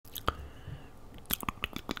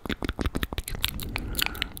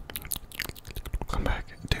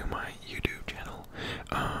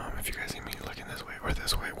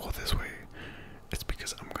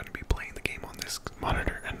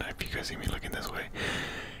this way.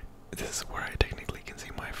 This is where I technically can see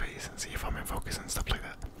my face and see if I'm in focus and stuff like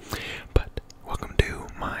that. But welcome to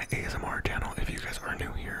my ASMR channel. If you guys are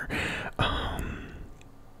new here, well,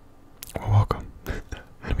 welcome. I'm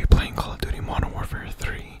gonna be playing Call of Duty Modern Warfare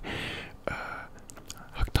 3.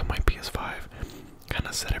 Hooked on my PS5. Kind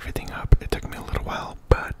of set everything up. It took me a little while,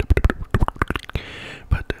 but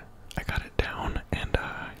I got it down, and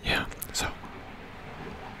yeah. So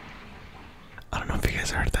I don't know if you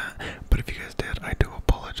guys heard that, but if you guys did, I do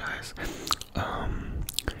apologize.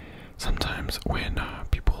 Sometimes when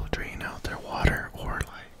people drain out their water, or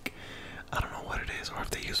like, I don't know what it is, or if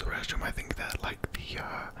they use the restroom, I think that like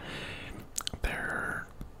their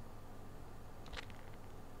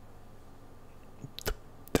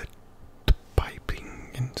piping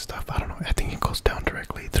and stuff, I don't know, I think it goes down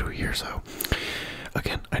directly through here. So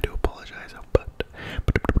again, I do apologize, but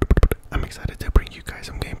I'm excited to bring you guys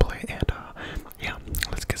some gameplay, and yeah,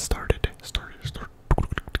 let's get started.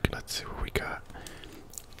 Let's see what we got.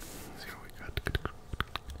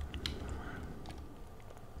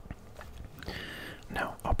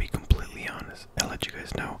 Now, I'll be completely honest and let you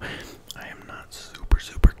guys know I am not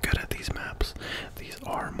super good at these maps. These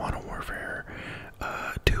are Modern Warfare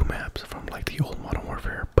 2 maps from like the old Modern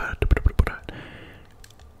Warfare, but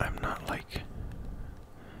I'm not like,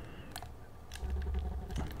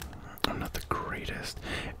 I'm not the greatest.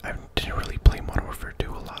 I didn't really play Modern Warfare 2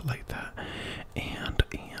 a lot like that. And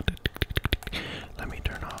let me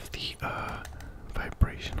turn off the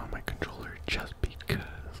vibration on my controller just because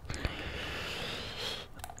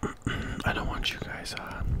I don't want you guys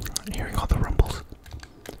hearing all the rumbles.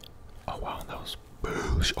 Oh wow, that was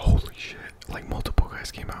holy shit! Like multiple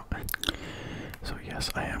guys came out. So yes,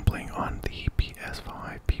 I am playing on the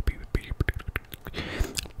PS5.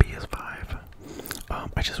 PS5.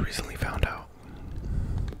 I just recently found out.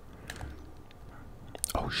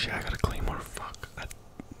 Oh shit! I got a claymore. Fuck.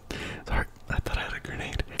 Sorry, I thought I had a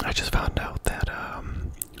grenade. I just found out that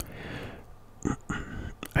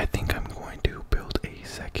I think I'm going to build a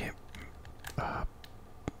second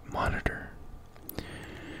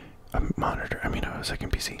a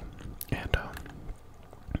second PC, and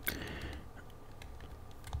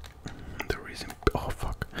the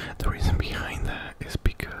reason behind that is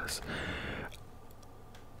because,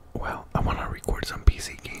 well, I want to record some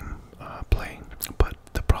PC game playing, but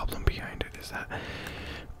the problem behind it is that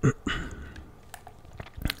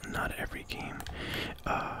not every game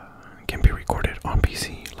can be recorded on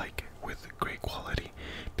PC like with great quality,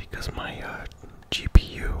 because my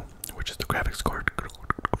GPU, which is the graphics card,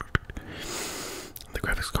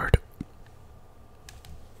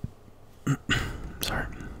 sorry,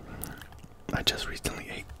 I just recently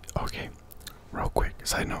ate. Okay, real quick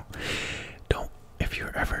side note, if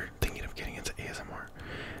you're ever thinking of getting into ASMR,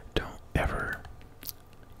 don't ever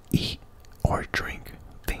eat or drink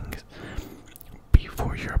things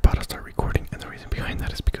before you're about to start recording. And the reason behind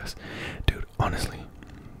that is because, dude, honestly,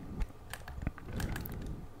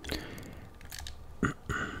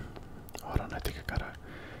 hold on, I think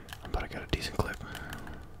I'm about to get a decent clip.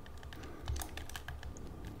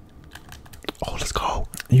 Oh, let's go.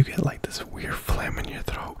 You get like this weird phlegm in your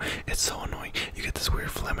throat. It's so annoying. You get this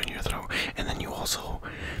weird phlegm in your throat, and then you also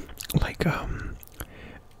like kind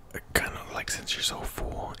of like, since you're so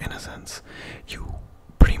full in a sense, you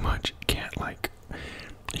pretty much can't, like,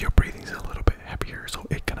 your breathing's a little bit heavier, so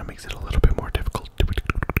it kind of makes it a little bit more difficult to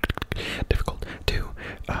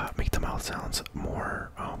make the mouth sounds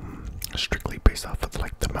more strictly based off of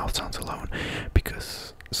like the mouth sounds alone,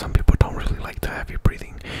 because some people don't really like the heavy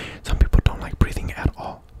breathing. Some people don't like breathing at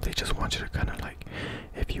all. They just want you to kind of like,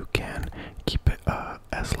 if you can, keep it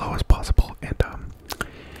as low as possible. And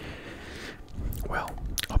well,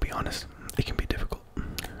 I'll be honest, it can be difficult.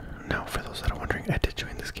 Now, for those that are wondering, I did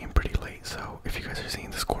join this game pretty late, so if you guys are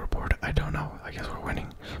seeing the scoreboard, I don't know, I guess we're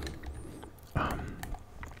winning.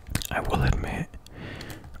 I will admit,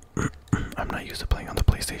 I'm not used to playing on the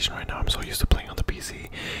PlayStation right now. I'm so used to playing on the PC,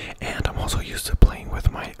 and I'm also used to playing with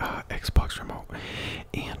my Xbox remote.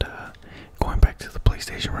 And going back to the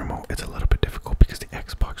PlayStation remote, it's a little bit difficult because the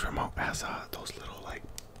Xbox remote has those little like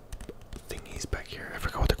thingies back here. I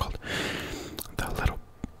forgot what they're called. The little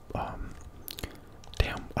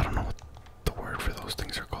damn, I don't know what the word for those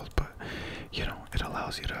things are called, but you know, it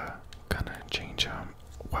allows you to kind of change.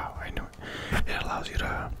 Wow, I knew it. It allows you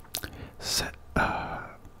to set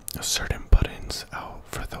certain buttons out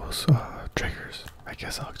for those triggers. I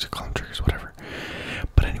guess I'll just call them triggers, whatever.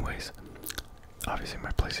 But anyways, obviously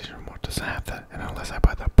my PlayStation remote doesn't have that, and unless I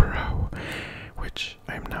buy the Pro, which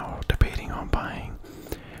I'm now debating on buying,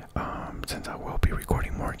 since I will be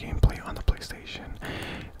recording more gameplay on the PlayStation,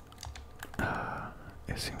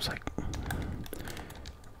 it seems like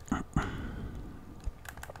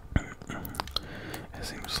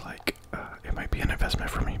investment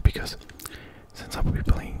for me, because since I'll be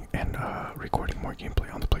playing and recording more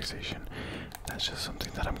gameplay on the PlayStation, that's just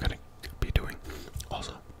something that I'm gonna be doing.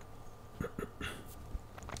 Also,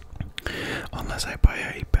 unless I buy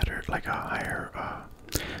a better, like a higher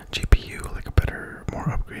GPU, like a better, more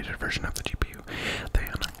upgraded version of the GPU,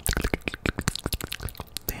 then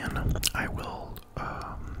I will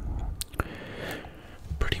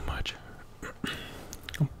pretty much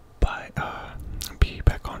be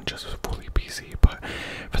back on just fully PC. But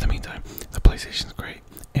for the meantime, the PlayStation's great,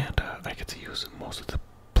 and I get to use most of the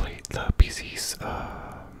PC's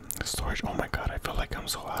storage. Oh my god, I feel like I'm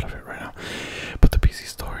so out of it right now. But the PC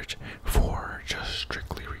storage for just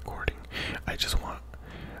strictly recording. I just want,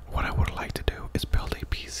 what I would like to do is build a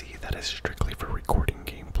PC that is strictly for recording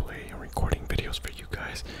gameplay and recording videos for you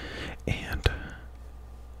guys, and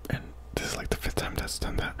this is like the 5th time that's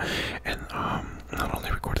done that, and not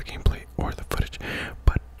only record the gameplay or the footage,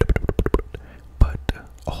 but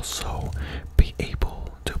also be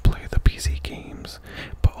able to play the PC games,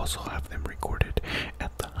 but also have them recorded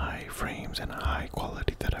at the high frames and high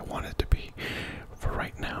quality that I want it to be. For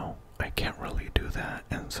right now, I can't really do that,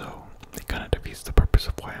 and so it kind of defeats the purpose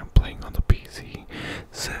of why I'm playing on the PC.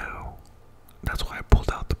 So that's why I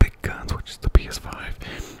pulled out the big guns, which is the PS5,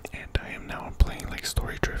 and I am now playing like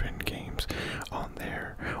story-driven games on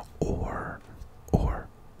there, or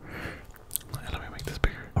let me make this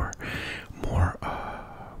bigger, or more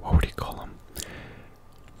what would you call them?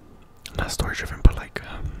 Not story-driven, but like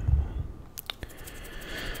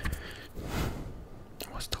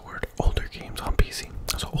what's the word? Older games on PC.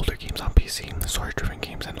 So older games on PC, story-driven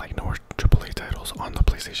games, and like newer AAA titles on the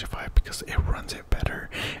PlayStation 5, because it runs it better,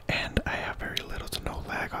 and I have very little to no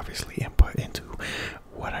lag, obviously, input into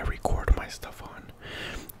what I record my stuff on.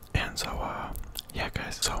 And so yeah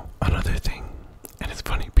guys, so another thing, and it's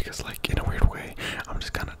funny because like in a weird way I'm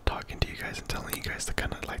just kind of talking to you guys and telling you guys the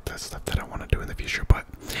kind of like the stuff that I want to do in the future, but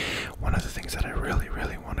one of the things that I really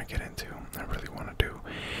want to get into, I really want to do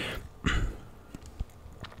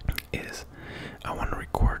is I want to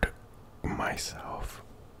record myself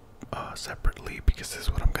separately, because this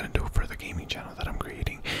is what I'm gonna do for the gaming channel that I'm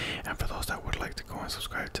creating. And for those that would like to go and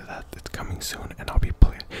subscribe to that, it's coming soon, and I'll be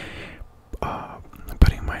putting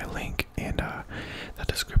my link in the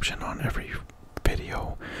description on every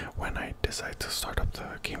video when I decide to start up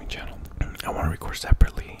the gaming channel. I want to record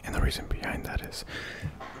separately, and the reason behind that is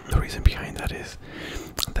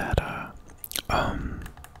that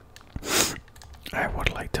I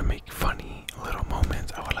would like to make funny little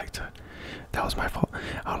moments. That was my fault.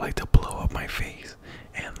 I would like to blow up my face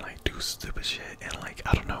and like do stupid shit and like,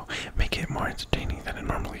 I don't know, make it more entertaining than it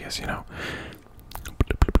normally is, you know?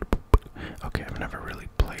 Okay, I've never really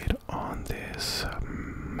played on this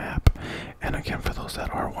map, and again, for those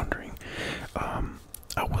that are wondering,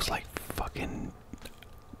 I was like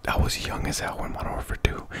I was young as hell when Modern Warfare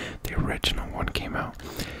 2, the original one, came out,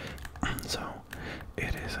 so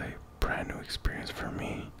it is a brand new experience for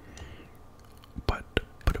me. But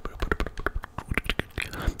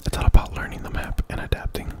it's all about learning the map and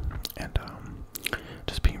adapting, and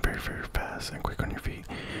just being very fast and quick on your feet,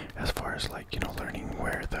 as far as like, you know, learning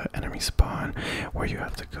where the enemies spawn, where you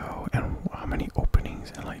have to go, and how many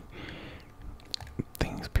openings and like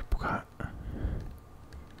things people got.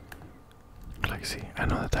 Like, see, I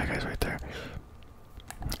know that guy's right there,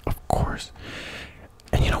 of course.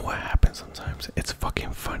 And you know what happens sometimes? It's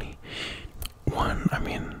fucking funny. One, I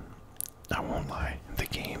mean, I won't lie, the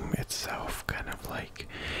game itself kind of like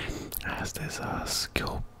has this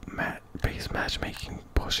skill based matchmaking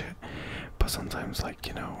bullshit, but sometimes, like,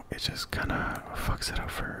 you know, it just kind of fucks it up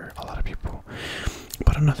for a lot of people.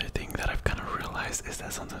 But another thing that I've kind of realized is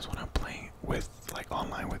that sometimes when I'm playing with, like,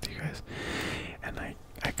 online with you guys, and I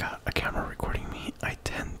got a camera recording me, I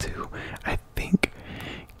tend to, I think,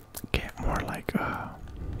 get more like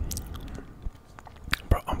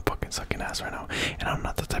bro, I'm fucking sucking ass right now, and I'm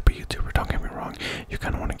not the type of YouTuber, don't get me wrong. You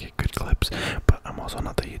kind of want to get good clips, but I'm also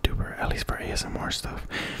not the YouTuber, at least for ASMR stuff.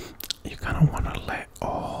 You kind of want to let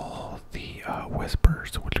all the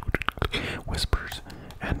whispers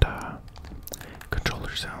and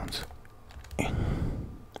controller sounds in.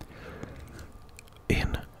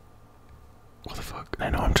 What the fuck? I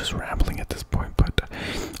know I'm just rambling at this point, but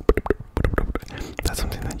that's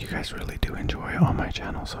something that you guys really do enjoy on my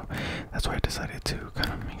channel, so that's why I decided to kind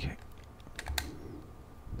of make it.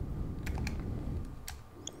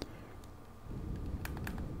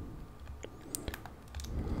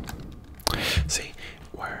 See,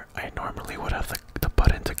 where I normally would have the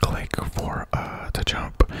button to click for to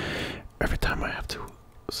jump, every time I have to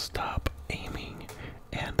stop aiming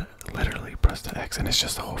and literally press the X, and it's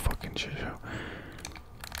just a whole fucking shit show.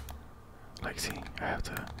 Like, see, I have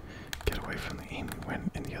to get away from the aim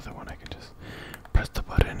when in the other one I can just press the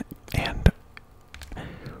button and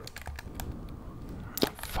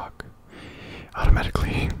fuck, automatically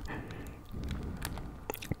aim.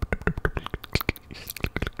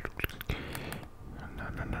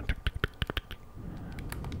 No.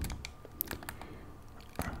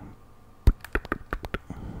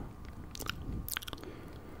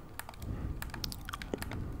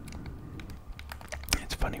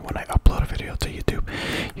 It's funny when I upload a video to YouTube,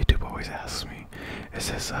 YouTube always asks me, is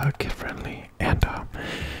this kid friendly? And I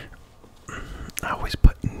always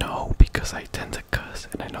put no because I tend to cuss,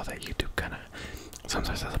 and I know that YouTube kind of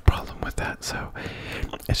sometimes has a problem with that, so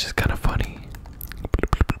it's just kind of funny.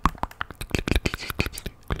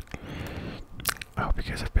 I hope you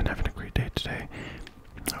guys have been having a great day today.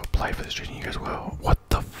 I hope life is treating you guys well. What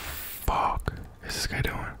the fuck is this guy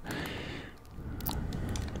doing?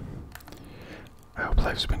 I hope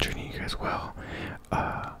life's been treating you guys well.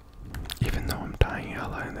 Even though I'm dying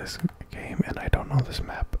hella in this game and I don't know this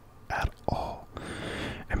map at all,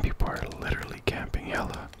 and people are literally camping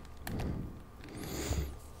hella.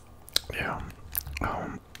 Yeah,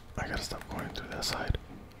 I gotta stop going through that side.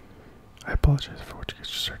 I apologize for what you guys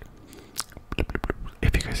just heard.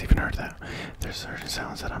 If you guys even heard that, there's certain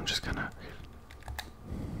sounds that I'm just gonna.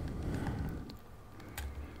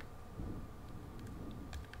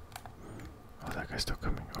 Oh, that guy's still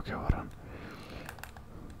coming. Okay, hold on.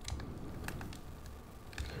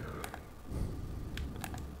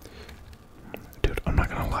 Dude, I'm not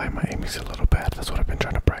gonna lie, my aiming's a little bad. That's what I've been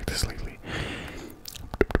trying to practice lately.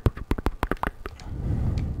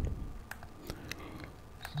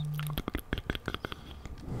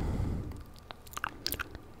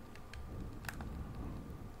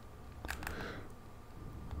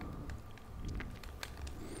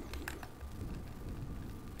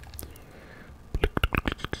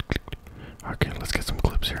 Okay, let's get some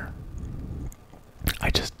clips here. I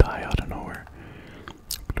just die out of nowhere.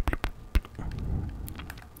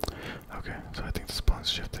 Okay, so I think the spawn's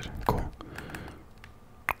shifted. Cool.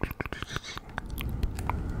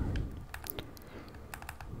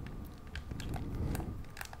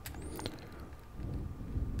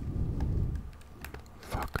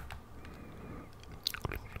 Fuck.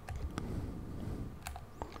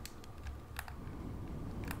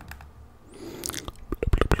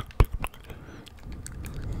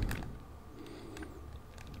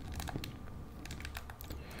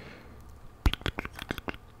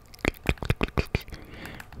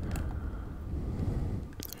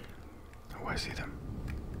 Oh, I see them.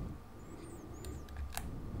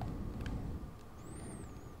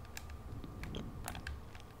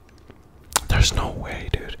 There's no way,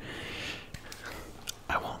 dude.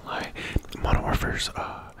 I won't lie. Modern Warfare's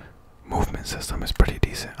movement system is pretty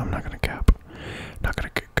decent. I'm not gonna cap. Not gonna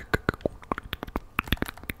cap.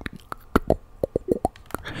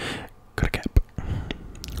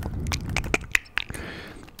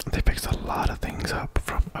 They fixed a lot of things up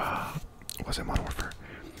from was it Modern Warfare?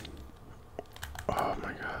 Oh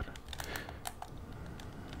my god.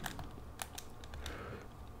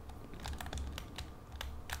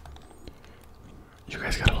 You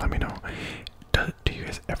guys gotta let me know. Do you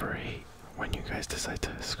guys ever hate when you guys decide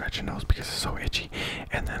to scratch your nose because it's so itchy,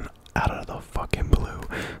 and then out of the fucking blue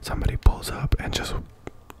somebody pulls up and just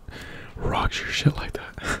rocks your shit like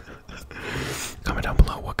that? Comment down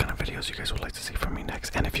below what kind of videos you guys would like to see from me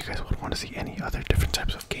next, and if you guys would want to see any other different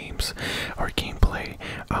types of games or gameplay.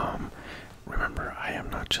 Remember, I am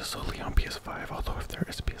not just solely on PS5, although if there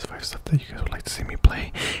is PS5 stuff that you guys would like to see me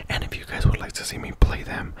play, and if you guys would like to see me play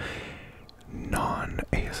them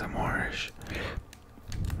non-ASMR-ish,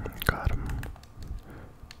 got 'em.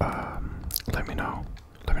 Let me know.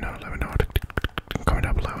 Comment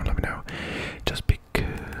down below and let me know. Just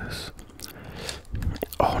because.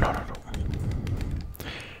 Oh no.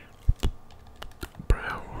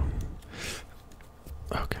 Bro.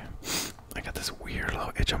 Okay. I got this weird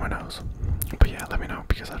little itch on my nose. But yeah, let me know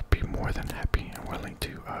because I'd be more than happy and willing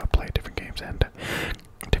to play different games and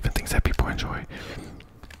different things that people enjoy.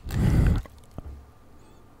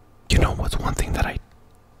 You know what's one thing that I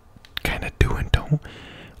kind of do and don't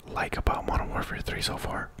like about Modern Warfare 3 so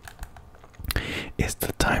far? Is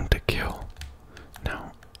the time to kill.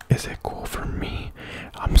 Now, is it cool for me?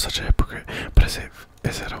 I'm such a hypocrite, but is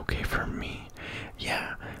it okay for me?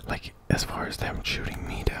 Yeah, like as far as them shooting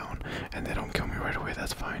me down and they don't kill me right away,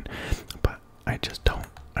 that's fine. But I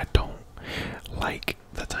don't like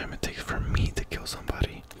the time it takes for me to kill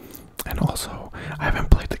somebody. And also, I haven't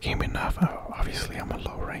played the game enough. Obviously, I'm a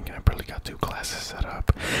low rank and I barely got 2 classes set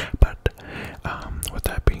up. But with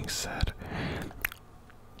that being said,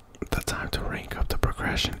 the time to rank up the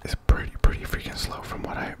progression is pretty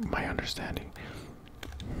understanding.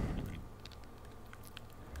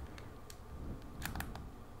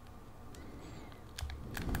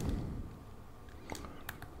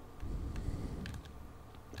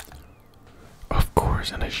 Of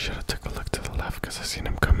course, and I should have took a look to the left because I seen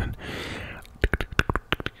him coming.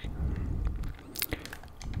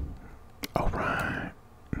 All right.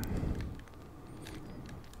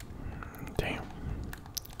 Damn.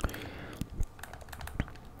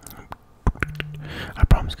 I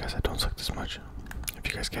promise, guys, I don't suck this much. If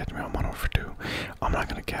you guys catch me on mono for 2, I'm not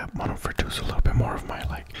gonna cap. Mono for 2 is a little bit more of my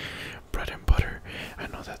like bread and butter. I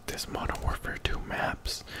know that this Modern Warfare 2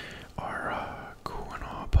 maps are cool and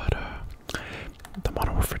all, but the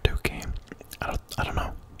Modern Warfare 2 game, I don't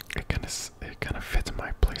know. It kind of fits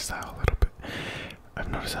my playstyle a little bit. I've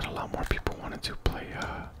noticed that a lot more people wanted to play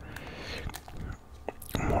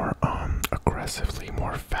more aggressively,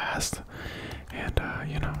 more fast, and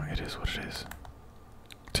you know, it is what it is.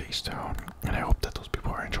 To each their own, and I hope that those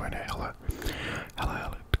people are enjoying it. Hella.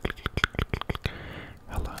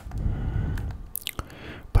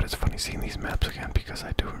 But it's funny seeing these maps again because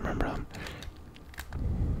I do remember them.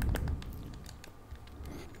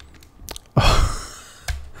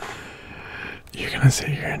 You're gonna sit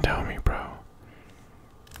here and tell me, bro.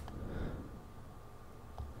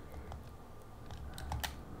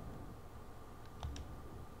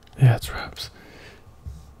 Yeah, it's raps.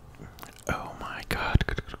 Oh my god.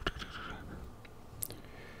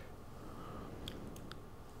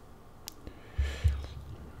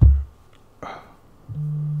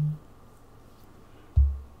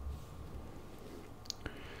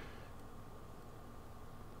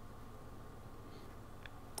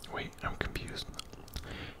 Wait, I'm confused.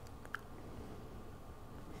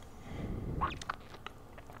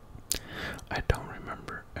 I don't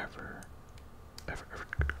remember ever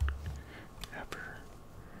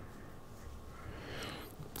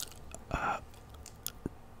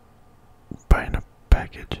buying a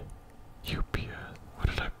package. UPS. What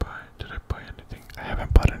did I buy? Did I buy anything? I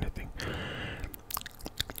haven't bought anything.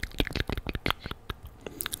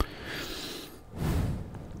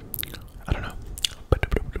 I don't know.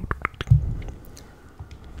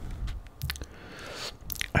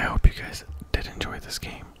 I hope you guys did enjoy this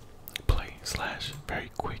game. Play slash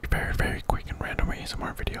very quick, very quick and random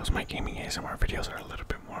ASMR videos. My gaming ASMR videos are a little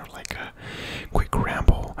bit more like a quick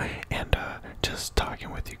ramble and just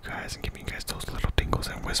talking with you guys and giving you guys those little tingles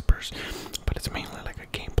and whispers. But it's mainly like a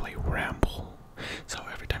gameplay ramble. So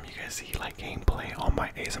every time you guys see like gameplay on my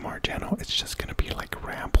ASMR channel, it's just gonna be like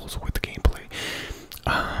rambles with gameplay.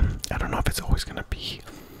 I don't know if it's always gonna be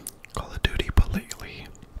Call of Duty, but lately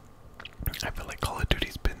I feel like Call of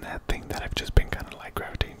Duty's been that thing that I've just been kind of like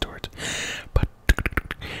gravitating towards. But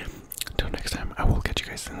until next time, I will catch you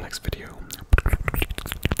guys in the next video.